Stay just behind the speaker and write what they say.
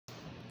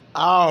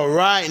All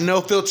right,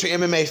 No Filter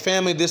MMA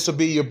family, this will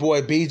be your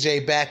boy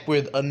BJ back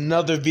with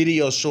another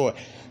video short.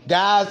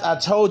 Guys, I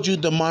told you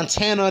the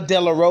Montana De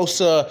La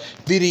Rosa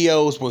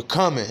videos were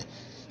coming,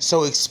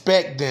 so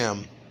expect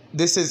them.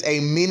 This is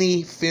a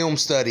mini film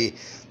study.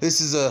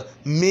 This is a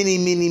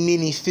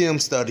mini film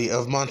study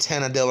of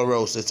Montana De La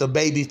Rosa. It's a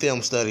baby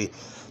film study.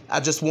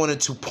 I just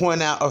wanted to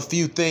point out a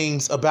few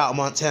things about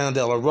Montana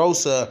De La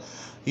Rosa,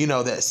 you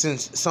know, that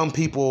since some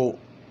people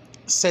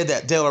say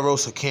that De La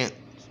Rosa can't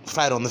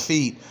fight on the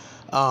feet,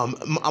 I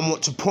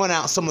want to point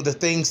out some of the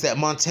things that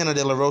Montana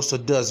De La Rosa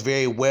does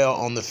very well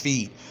on the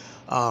feet.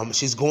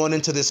 She's going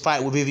into this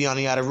fight with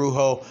Viviane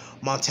Araujo.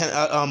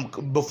 Montana,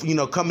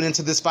 coming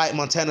into this fight,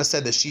 Montana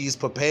said that she is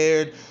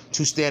prepared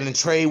to stand and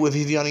trade with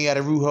Viviane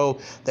Araujo,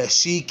 that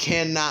she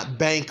cannot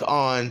bank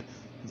on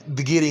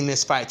getting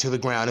this fight to the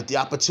ground. If the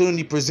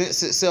opportunity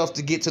presents itself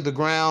to get to the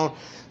ground,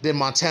 then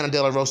Montana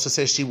De La Rosa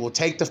says she will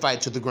take the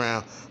fight to the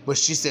ground. But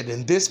she said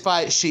in this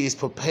fight, she is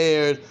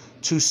prepared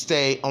to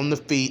stay on the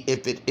feet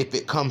if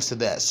it comes to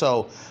that.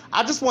 So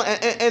I just want,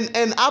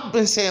 and I've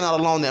been saying all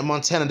along that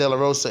Montana De La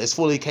Rosa is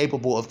fully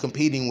capable of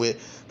competing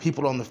with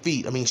people on the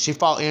feet. I mean, she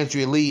fought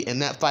Andrea Lee, and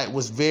that fight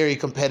was very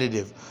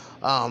competitive.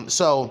 And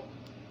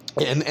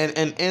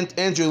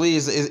Andrea Lee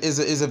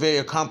is a very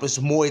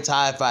accomplished Muay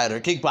Thai fighter,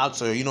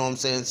 kickboxer, you know what I'm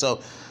saying?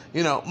 So,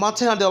 you know,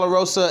 Montana De La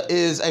Rosa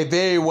is a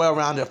very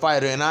well-rounded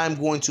fighter, and I'm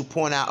going to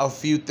point out a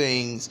few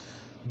things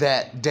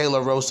that De La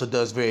Rosa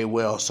does very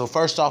well. So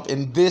first off,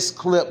 in this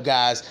clip,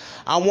 guys,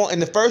 in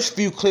the first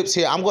few clips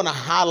here, I'm going to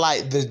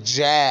highlight the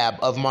jab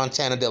of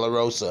Montana De La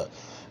Rosa.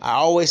 I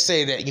always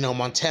say that, you know,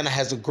 Montana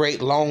has a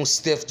great long,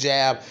 stiff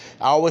jab.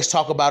 I always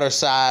talk about her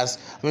size.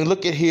 I mean,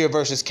 look at here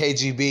versus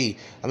KGB.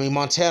 I mean,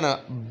 Montana,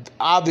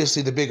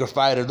 obviously the bigger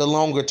fighter, the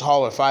longer,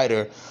 taller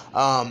fighter.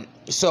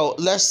 So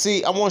let's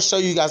see. I want to show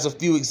you guys a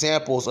few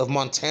examples of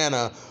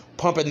Montana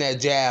pumping that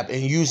jab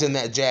and using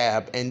that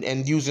jab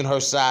and using her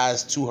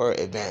size to her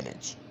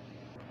advantage.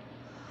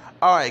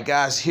 All right,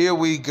 guys, here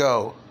we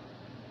go.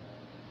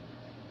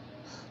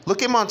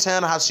 Look at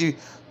Montana, how she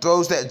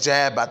throws that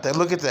jab out there.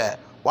 Look at that.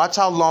 Watch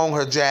how long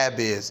her jab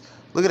is.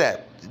 Look at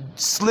that.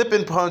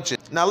 Slipping punches.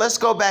 Now, let's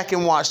go back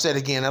and watch that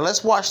again. Now,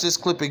 let's watch this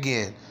clip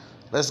again.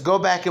 Let's go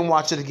back and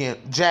watch it again.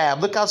 Jab.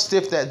 Look how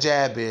stiff that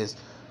jab is.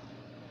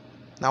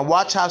 Now,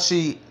 watch how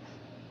she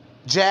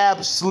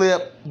jab,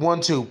 slip,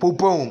 1-2. Boom,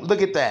 boom.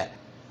 Look at that.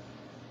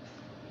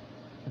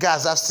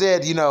 Guys, I've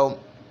said, you know,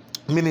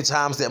 many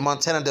times that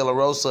Montana De La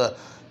Rosa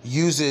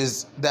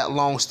uses that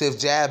long, stiff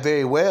jab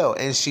very well,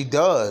 and she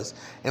does.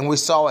 And we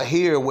saw it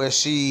here where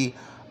she,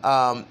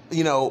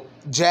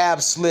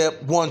 jab,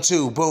 slip,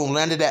 1-2, boom,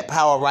 landed that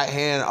power right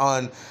hand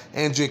on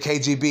Andrea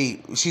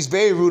KGB. She's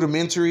very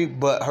rudimentary,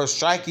 but her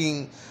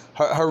striking,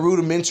 her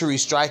rudimentary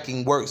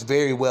striking works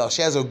very well.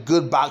 She has a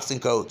good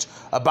boxing coach,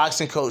 a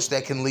boxing coach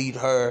that can lead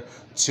her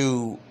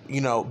to,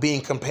 you know,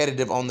 being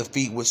competitive on the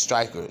feet with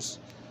strikers.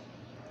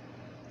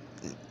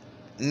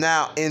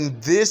 Now, in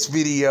this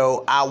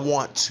video, I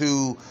want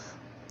to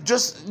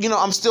just, you know,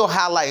 I'm still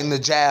highlighting the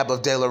jab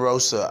of De La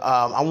Rosa.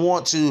 I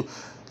want to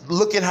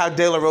look at how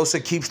De La Rosa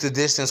keeps the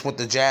distance with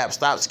the jab,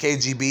 stops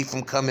KGB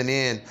from coming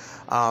in.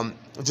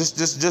 Just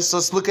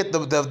let's look at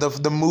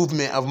the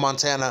movement of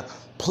Montana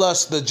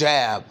plus the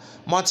jab.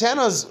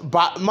 Montana's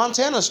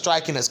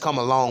striking has come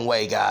a long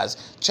way,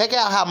 guys. Check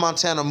out how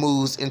Montana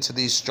moves into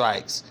these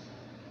strikes.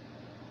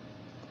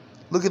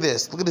 Look at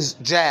this. Look at this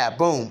jab.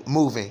 Boom,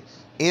 moving.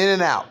 In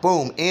and out.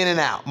 Boom, in and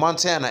out.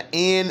 Montana,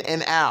 in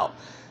and out.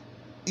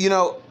 You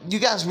know, you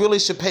guys really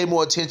should pay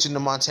more attention to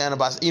Montana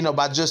by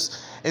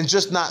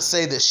just not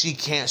say that she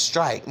can't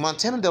strike.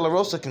 Montana De La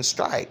Rosa can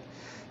strike.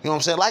 You know what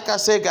I'm saying? Like I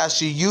said, guys,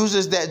 she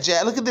uses that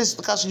jab. Look at this.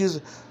 Look how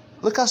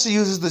she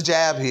uses the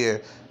jab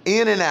here.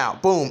 In and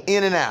out. Boom,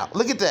 in and out.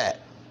 Look at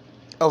that.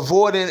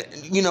 Avoiding,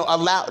 you know,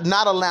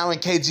 not allowing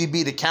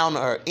KGB to counter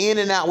her. In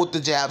and out with the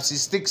jab. She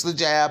sticks the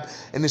jab,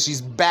 and then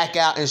she's back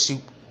out, and she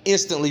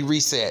instantly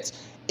resets.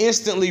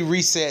 Instantly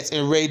resets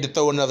and ready to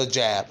throw another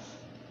jab.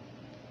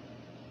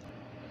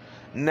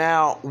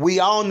 Now, we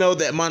all know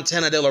that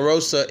Montana De La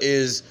Rosa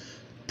is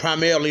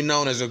primarily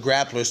known as a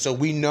grappler, so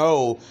we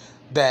know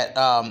that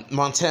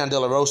Montana De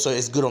La Rosa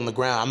is good on the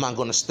ground. I'm not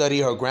going to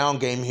study her ground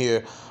game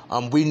here.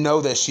 We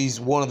know that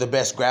she's one of the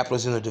best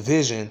grapplers in the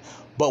division,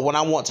 but what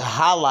I want to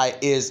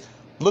highlight is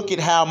look at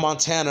how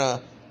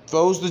Montana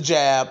throws the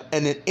jab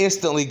and then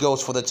instantly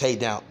goes for the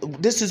takedown.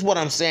 This is what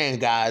I'm saying,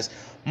 guys.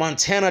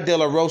 Montana De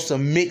La Rosa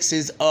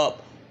mixes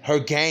up her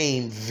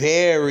game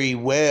very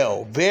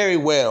well, very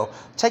well.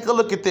 Take a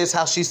look at this,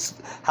 how she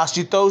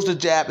throws the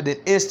jab and then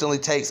instantly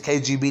takes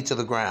KGB to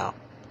the ground.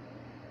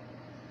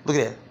 Look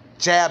at that.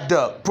 Jab,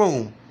 duck,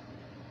 boom.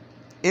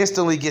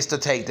 Instantly gets the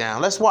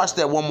takedown. Let's watch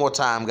that one more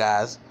time,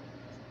 guys.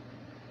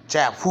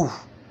 Jab, whew,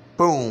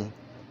 boom.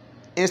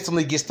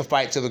 Instantly gets the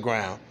fight to the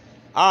ground.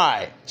 All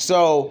right,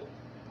 so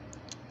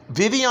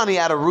Viviane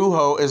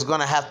Araujo is going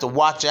to have to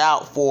watch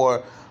out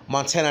for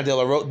Montana De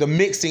La Rosa, the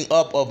mixing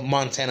up of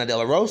Montana De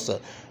La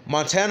Rosa.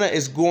 Montana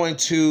is going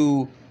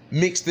to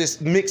mix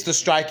the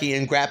striking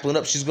and grappling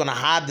up. She's going to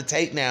hide the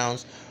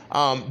takedowns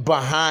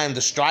behind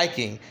the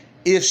striking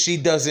if she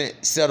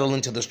doesn't settle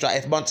into the strike.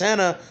 If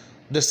Montana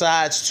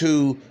decides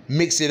to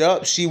mix it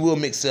up, she will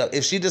mix it up.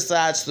 If she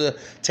decides to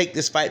take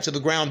this fight to the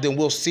ground, then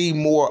we'll see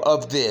more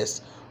of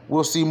this.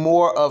 We'll see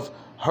more of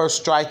her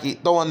striking,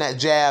 throwing that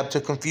jab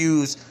to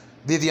confuse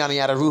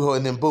Viviane Araujo,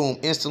 and then boom,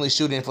 instantly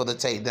shooting for the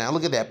takedown.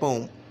 Look at that,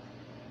 boom.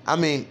 I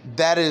mean,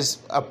 that is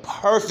a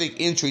perfect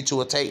entry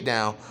to a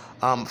takedown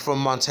from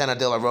Montana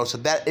De La Rosa.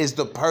 That is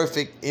the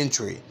perfect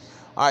entry.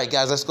 All right,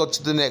 guys, let's go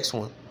to the next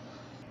one.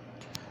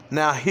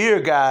 Now here,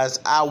 guys,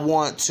 I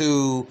want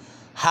to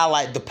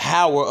highlight the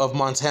power of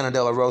Montana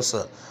De La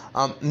Rosa.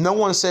 No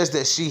one says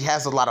that she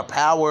has a lot of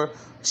power.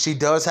 She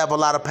does have a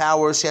lot of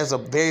power. She has a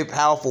very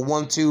powerful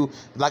 1-2.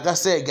 Like I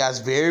said, guys,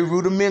 very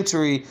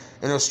rudimentary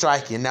in her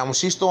striking. Now, when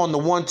she's throwing the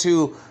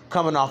 1-2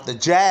 coming off the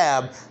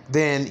jab,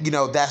 then, you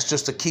know, that's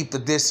just to keep the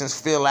distance,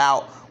 fill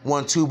out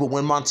 1-2. But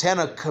when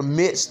Montana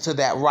commits to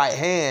that right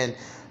hand,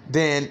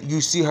 then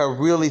you see her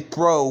really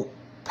throw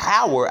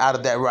power out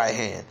of that right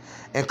hand.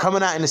 And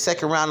coming out in the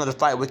second round of the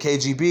fight with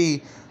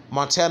KGB,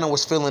 Montana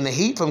was feeling the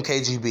heat from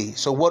KGB.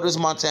 So what does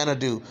Montana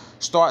do?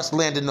 Starts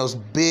landing those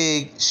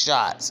big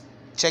shots.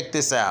 Check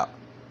this out.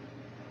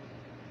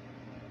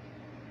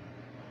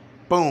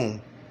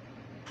 Boom.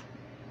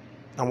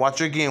 And watch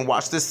her again.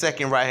 Watch this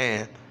second right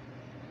hand.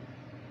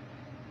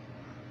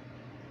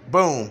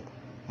 Boom.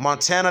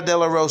 Montana De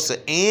La Rosa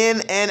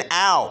in and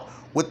out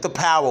with the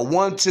power.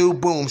 1-2,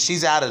 boom.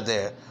 She's out of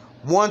there.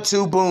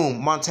 1-2,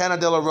 boom. Montana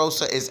De La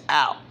Rosa is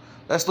out.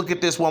 Let's look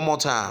at this one more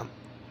time.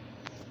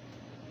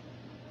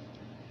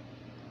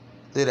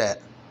 Look at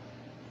that.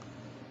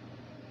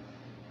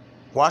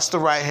 Watch the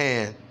right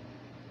hand.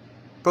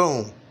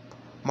 Boom.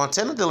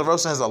 Montana De La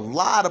Rosa has a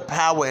lot of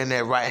power in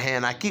that right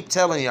hand. I keep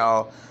telling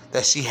y'all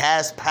that she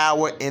has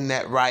power in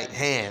that right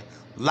hand.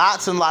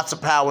 Lots and lots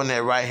of power in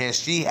that right hand.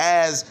 She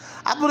has,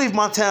 I believe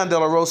Montana De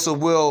La Rosa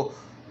will,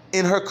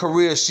 in her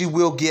career, she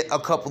will get a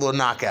couple of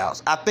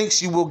knockouts. I think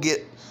she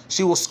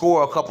will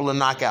score a couple of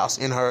knockouts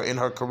in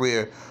her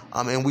career.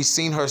 And we've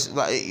seen her,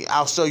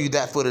 I'll show you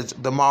that footage,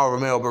 the Mauro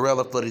Romero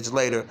Barella footage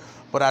later.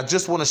 But I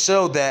just want to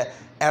show that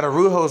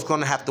Araujo is going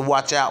to have to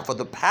watch out for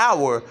the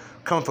power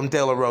coming from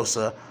De La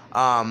Rosa.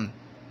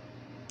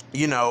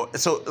 You know,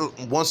 so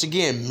once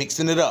again,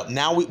 mixing it up.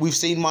 Now we've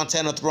seen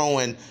Montana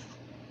throwing,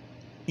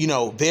 you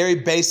know, very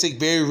basic,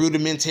 very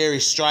rudimentary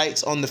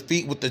strikes on the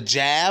feet with the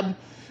jab.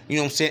 You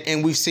know what I'm saying?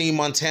 And we've seen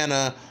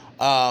Montana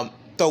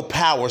throw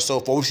power so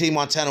far. We've seen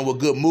Montana with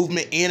good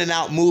movement, in and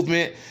out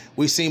movement.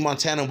 We've seen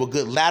Montana with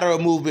good lateral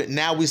movement.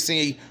 Now we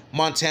see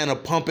Montana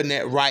pumping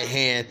that right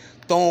hand,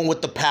 throwing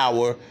with the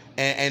power,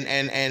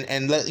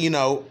 and let you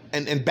know,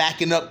 and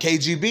backing up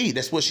KGB.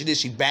 That's what she did.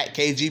 She backed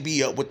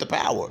KGB up with the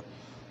power.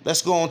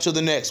 Let's go on to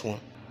the next one.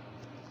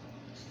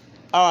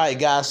 All right,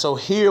 guys. So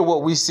here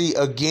what we see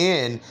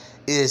again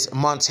is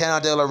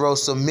Montana De La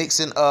Rosa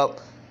mixing up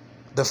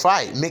the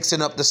fight,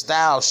 mixing up the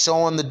style,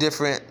 showing the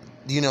different,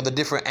 you know, the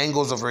different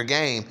angles of her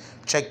game.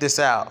 Check this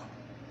out.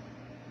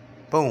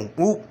 Boom.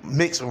 Whoop.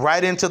 Mix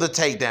right into the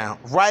takedown.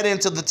 Right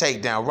into the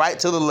takedown. Right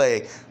to the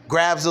leg.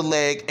 Grabs the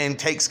leg and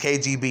takes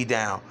KGB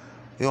down.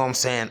 You know what I'm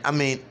saying? I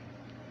mean,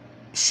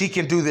 she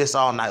can do this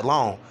all night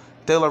long.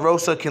 De La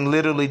Rosa can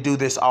literally do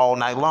this all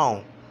night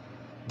long.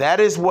 That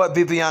is what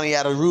Viviane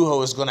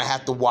Araujo is going to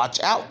have to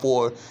watch out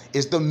for,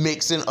 is the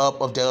mixing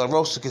up of De La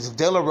Rosa. Because if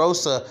De La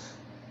Rosa,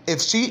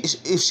 if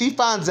she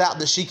finds out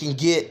that she can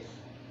get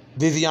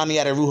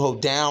Viviane Araujo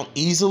down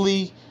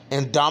easily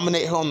and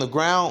dominate her on the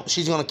ground,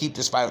 she's going to keep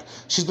this fight.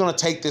 She's going to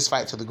take this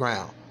fight to the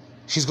ground.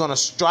 She's going to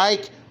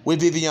strike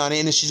with Viviane,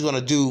 and then she's going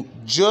to do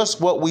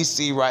just what we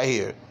see right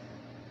here.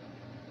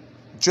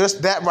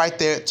 Just that right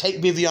there.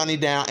 Take Viviane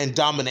down and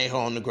dominate her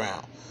on the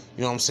ground.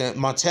 You know what I'm saying?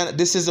 Montana,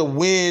 this is a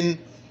win.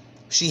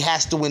 She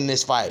has to win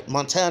this fight.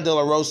 Montana De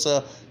La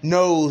Rosa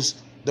knows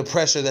the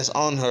pressure that's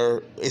on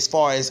her as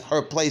far as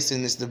her place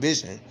in this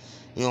division.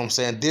 You know what I'm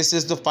saying? This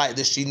is the fight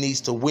that she needs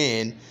to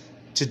win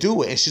to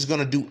do it. And she's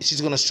going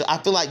to, I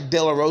feel like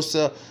De La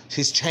Rosa,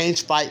 she's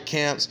changed fight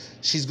camps.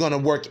 She's going to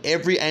work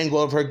every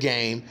angle of her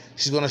game.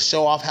 She's going to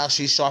show off how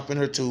she's sharpened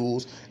her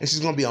tools. And she's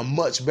going to be a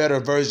much better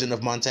version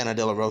of Montana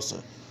De La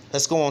Rosa.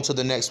 Let's go on to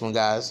the next one,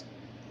 guys.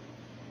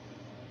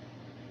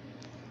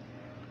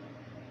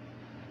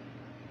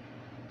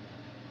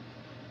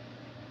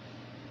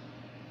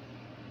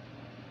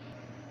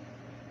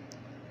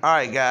 All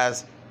right,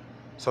 guys.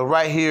 So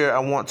right here, I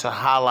want to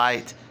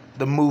highlight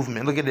the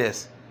movement. Look at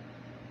this.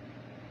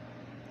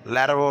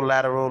 Lateral,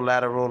 lateral,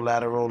 lateral,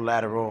 lateral,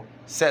 lateral.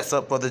 Sets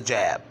up for the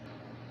jab.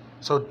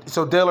 So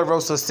De La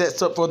Rosa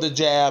sets up for the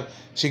jab.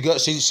 She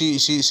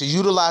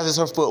utilizes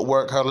her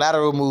footwork, her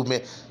lateral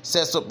movement,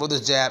 sets up for the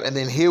jab, and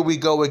then here we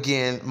go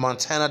again.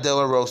 Montana De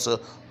La Rosa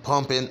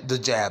pumping the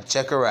jab.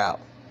 Check her out.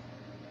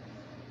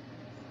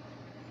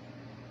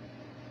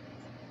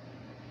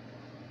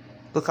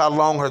 Look how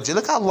long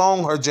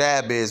her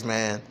jab is,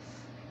 man.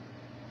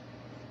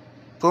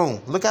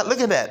 Boom. Look at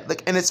that.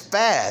 Look, and it's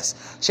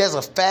fast. She has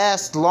a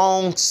fast,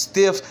 long,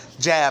 stiff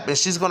jab, and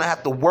she's going to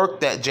have to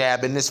work that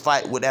jab in this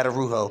fight with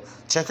Araujo.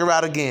 Check her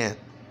out again.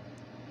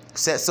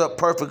 Sets up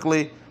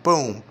perfectly,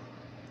 Boom.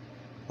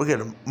 Look at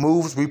him.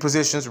 Moves,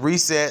 repositions,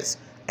 resets,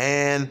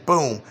 and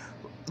boom.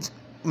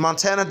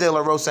 Montana De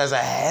La Rosa has a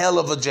hell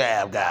of a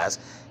jab, guys.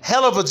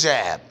 Hell of a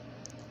jab.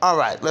 All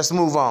right, let's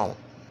move on.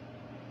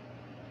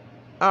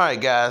 All right,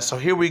 guys, so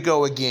here we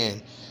go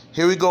again.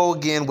 Here we go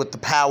again with the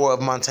power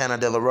of Montana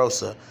De La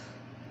Rosa.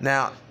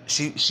 Now,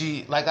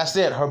 she like I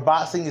said, her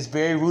boxing is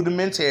very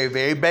rudimentary,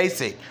 very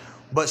basic,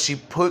 but she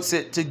puts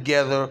it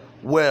together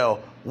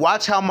well.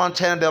 Watch how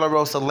Montana De La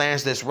Rosa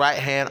lands this right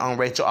hand on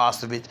Rachel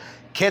Ostovich,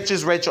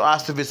 catches Rachel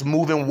Ostovich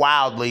moving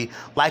wildly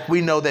like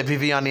we know that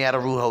Viviane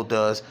Araujo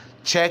does.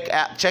 Check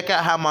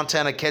out how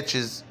Montana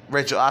catches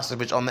Rachel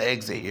Ostovich on the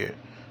exit here.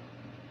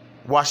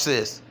 Watch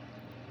this.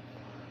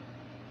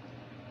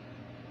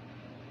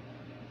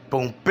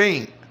 Boom,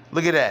 bing.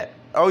 Look at that.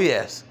 Oh,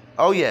 yes.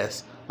 Oh,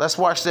 yes. Let's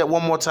watch that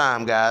one more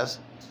time, guys.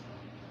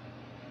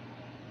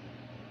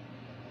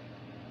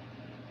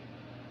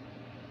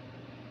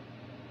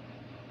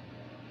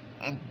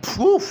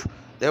 Poof.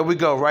 There we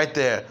go, right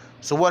there.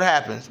 So what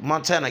happens?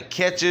 Montana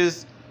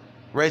catches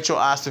Rachel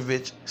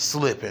Ostovich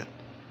slipping.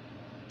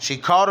 She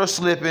caught her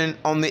slipping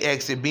on the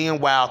exit, being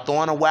wild,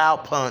 throwing a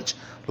wild punch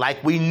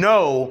like we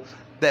know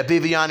that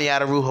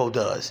Viviane Araujo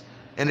does.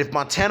 And if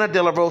Montana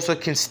De La Rosa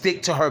can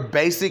stick to her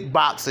basic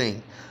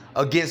boxing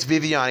against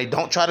Viviane,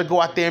 don't try to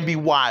go out there and be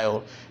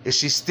wild. If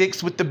she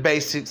sticks with the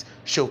basics,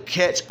 she'll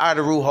catch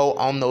Araujo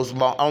on those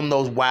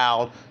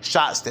wild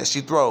shots that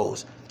she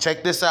throws.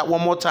 Check this out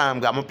one more time,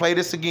 guys. I'm going to play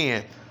this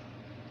again.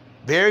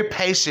 Very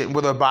patient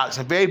with her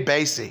boxing, very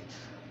basic.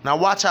 Now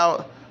watch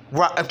how,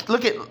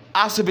 look at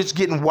Ostovich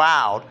getting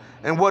wild.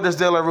 And what does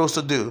De La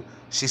Rosa do?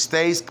 She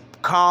stays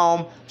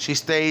calm, she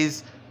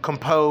stays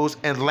composed,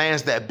 and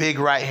lands that big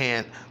right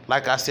hand.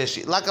 Like I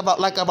said,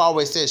 like I've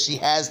always said, she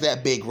has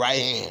that big right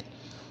hand.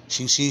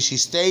 She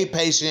stayed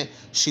patient.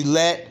 She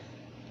let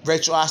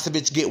Rachel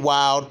Ostovich get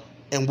wild.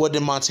 And what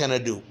did Montana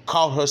do?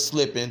 Caught her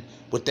slipping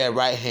with that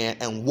right hand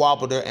and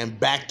wobbled her and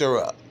backed her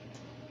up.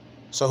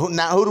 So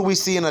who do we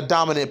see in a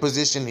dominant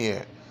position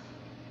here?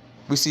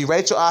 We see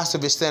Rachel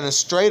Ostovich standing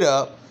straight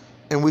up,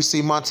 and we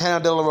see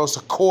Montana De La Rosa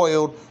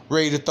coiled,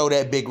 ready to throw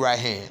that big right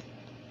hand.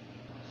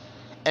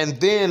 And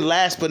then,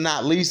 last but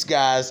not least,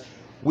 guys,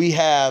 we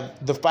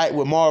have the fight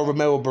with Mauro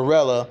Romero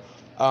Barella.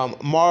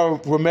 Mauro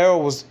Romero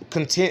was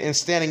content in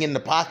standing in the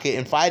pocket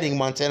and fighting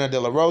Montana De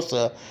La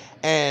Rosa,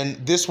 and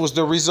this was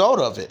the result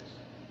of it.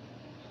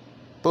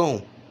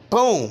 Boom.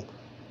 Boom.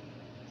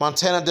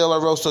 Montana De La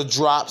Rosa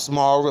drops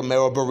Mauro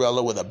Romero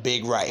Barella with a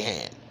big right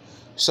hand.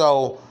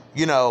 So,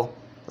 you know,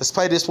 let's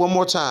play this one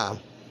more time.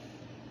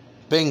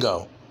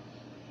 Bingo.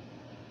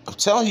 I'm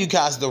telling you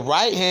guys, the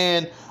right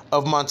hand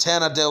of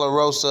Montana De La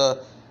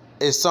Rosa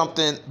is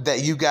something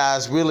that you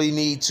guys really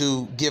need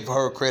to give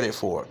her credit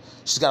for.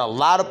 She's got a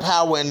lot of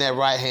power in that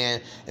right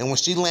hand, and when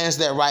she lands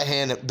that right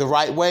hand the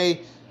right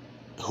way,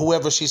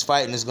 whoever she's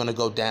fighting is going to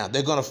go down.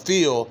 They're going to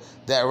feel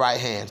that right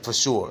hand for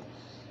sure.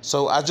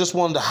 So I just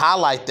wanted to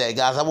highlight that,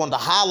 guys. I wanted to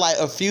highlight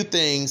a few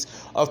things,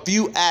 a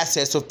few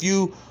assets, a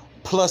few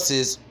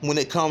pluses when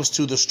it comes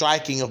to the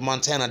striking of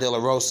Montana De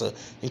La Rosa.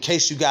 In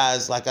case you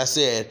guys, like I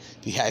said,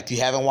 if you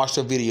haven't watched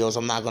her videos,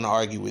 I'm not going to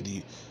argue with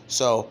you.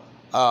 So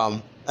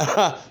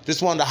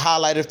just wanted to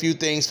highlight a few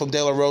things from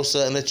De La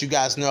Rosa and let you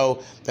guys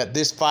know that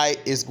this fight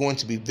is going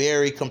to be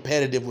very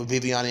competitive with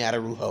Viviane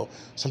Araujo.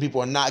 Some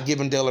people are not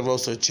giving De La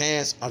Rosa a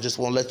chance. I just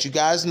want to let you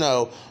guys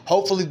know.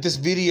 Hopefully this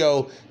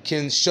video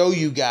can show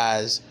you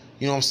guys,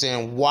 you know what I'm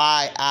saying,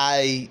 why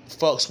I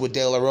fucks with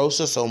De La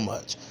Rosa so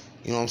much.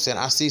 You know what I'm saying?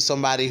 I see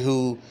somebody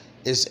who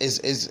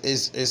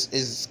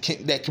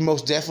that can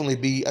most definitely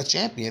be a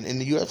champion in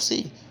the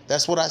UFC.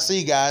 That's what I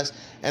see, guys.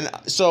 And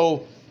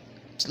so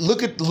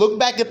look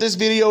back at this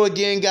video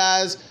again,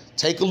 guys.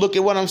 Take a look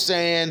at what I'm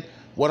saying.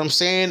 What I'm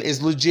saying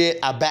is legit.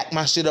 I back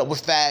my shit up with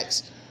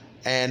facts.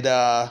 And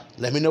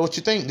let me know what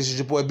you think. This is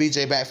your boy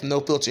BJ back from No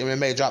Filter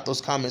MMA. Drop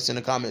those comments in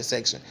the comment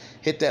section.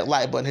 Hit that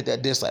like button, hit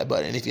that dislike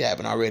button. And if you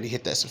haven't already,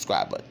 hit that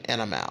subscribe button.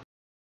 And I'm out.